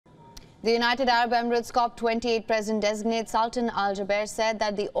The United Arab Emirates COP28 President-designate Sultan said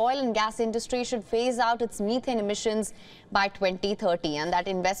that the oil and gas industry should phase out its methane emissions by 2030 and that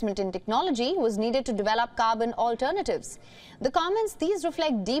investment in technology was needed to develop carbon alternatives. The comments, these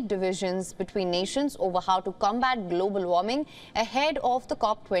reflect deep divisions between nations over how to combat global warming ahead of the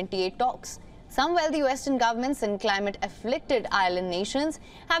COP28 talks. Some wealthy Western governments and climate-afflicted island nations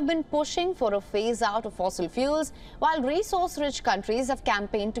have been pushing for a phase-out of fossil fuels, while resource-rich countries have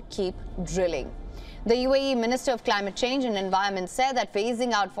campaigned to keep drilling. The UAE Minister of Climate Change and Environment said that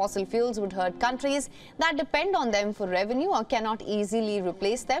phasing out fossil fuels would hurt countries that depend on them for revenue or cannot easily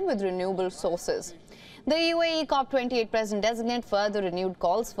replace them with renewable sources. The UAE COP28 President-designate further renewed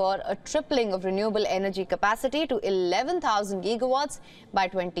calls for a tripling of renewable energy capacity to 11,000 gigawatts by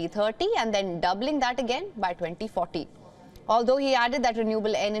 2030 and then doubling that again by 2040. Although he added that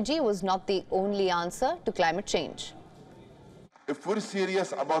renewable energy was not the only answer to climate change. If we're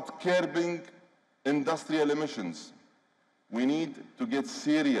serious about curbing industrial emissions, we need to get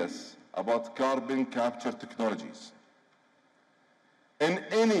serious about carbon capture technologies. In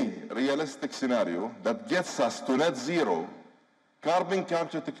any realistic scenario that gets us to net zero, carbon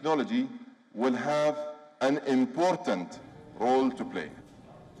capture technology will have an important role to play.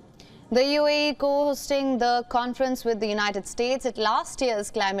 The UAE co-hosting the conference with the United States at last year's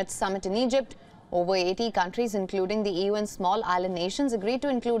climate summit in Egypt. Over 80 countries, including the EU and small island nations, agreed to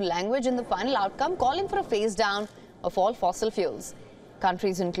include language in the final outcome calling for a phase down of all fossil fuels.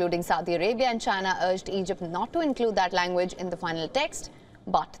 Countries including Saudi Arabia and China urged Egypt not to include that language in the final text.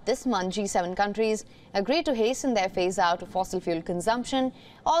 But this month, G7 countries agreed to hasten their phase-out of fossil fuel consumption,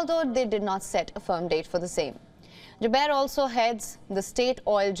 although they did not set a firm date for the same. Jubair also heads the state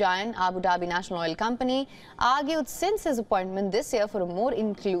oil giant Abu Dhabi National Oil Company, argued since his appointment this year for a more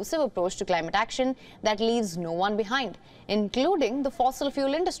inclusive approach to climate action that leaves no one behind, including the fossil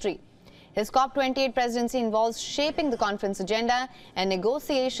fuel industry. His COP28 presidency involves shaping the conference agenda and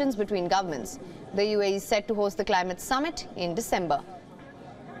negotiations between governments. The UAE is set to host the climate summit in December.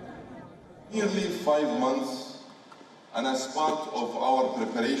 Nearly 5 months, and as part of our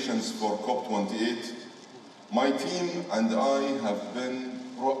preparations for COP28, my team and I have been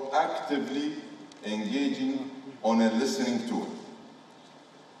proactively engaging on a listening tour,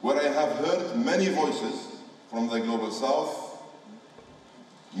 where I have heard many voices from the Global South,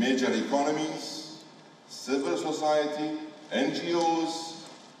 major economies, civil society, NGOs,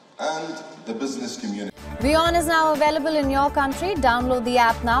 and the business community. WION is now available in your country. Download the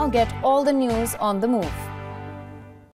app now. Get all the news on the move.